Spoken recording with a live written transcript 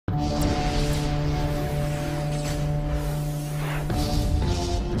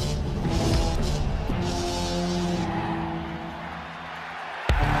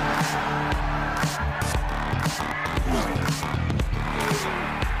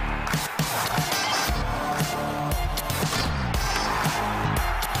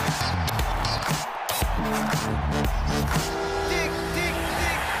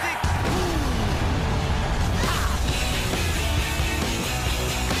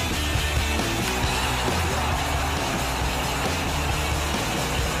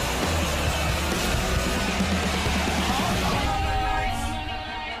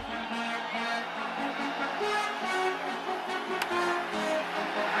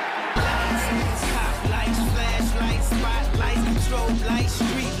like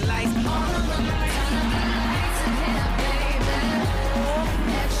street lights.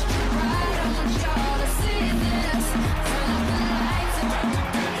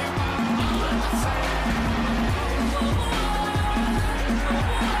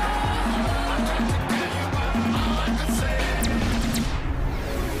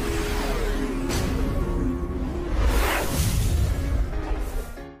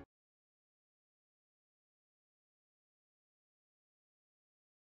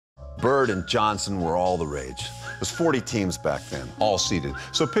 Bird and Johnson were all the rage. There was 40 teams back then, all seeded,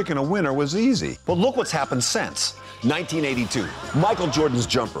 so picking a winner was easy. But look what's happened since. 1982, Michael Jordan's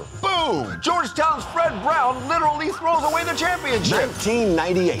jumper. Boom! Georgetown's Fred Brown literally throws away the championship.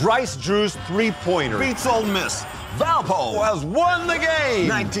 1998, Bryce Drew's three-pointer Beats Ole Miss. Valpo has won the game.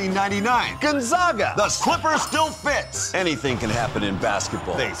 1999. Gonzaga, the slipper still fits. Anything can happen in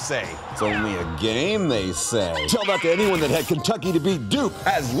basketball. They say. It's only a game, they say. Tell that to anyone that had Kentucky to beat Duke.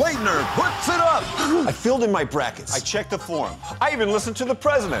 As Leitner puts it up. I filled in my brackets. I checked the form. I even listened to the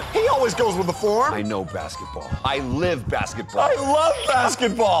president. He always goes with the form. I know basketball. I live basketball. I love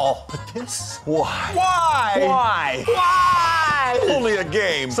basketball. But this? Why? Why? Why? Why? Only a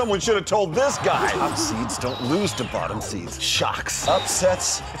game. Someone should have told this guy. Top seeds don't lose to bottom seeds. Shocks.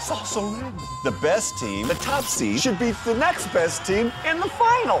 Upsets. It's also rigged. The best team, the top seed, Should beat the next best team in the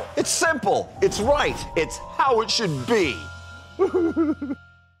final. It's simple. It's right. It's how it should be.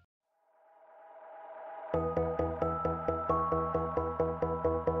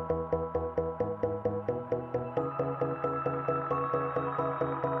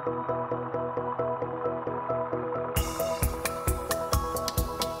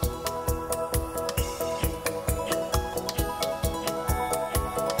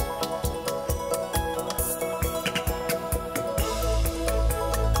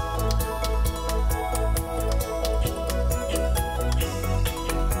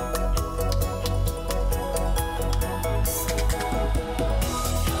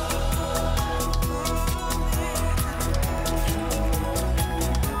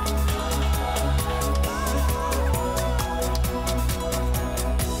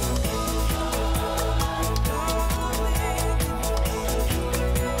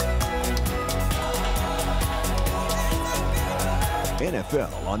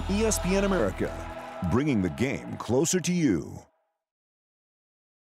 NFL on ESPN America, bringing the game closer to you.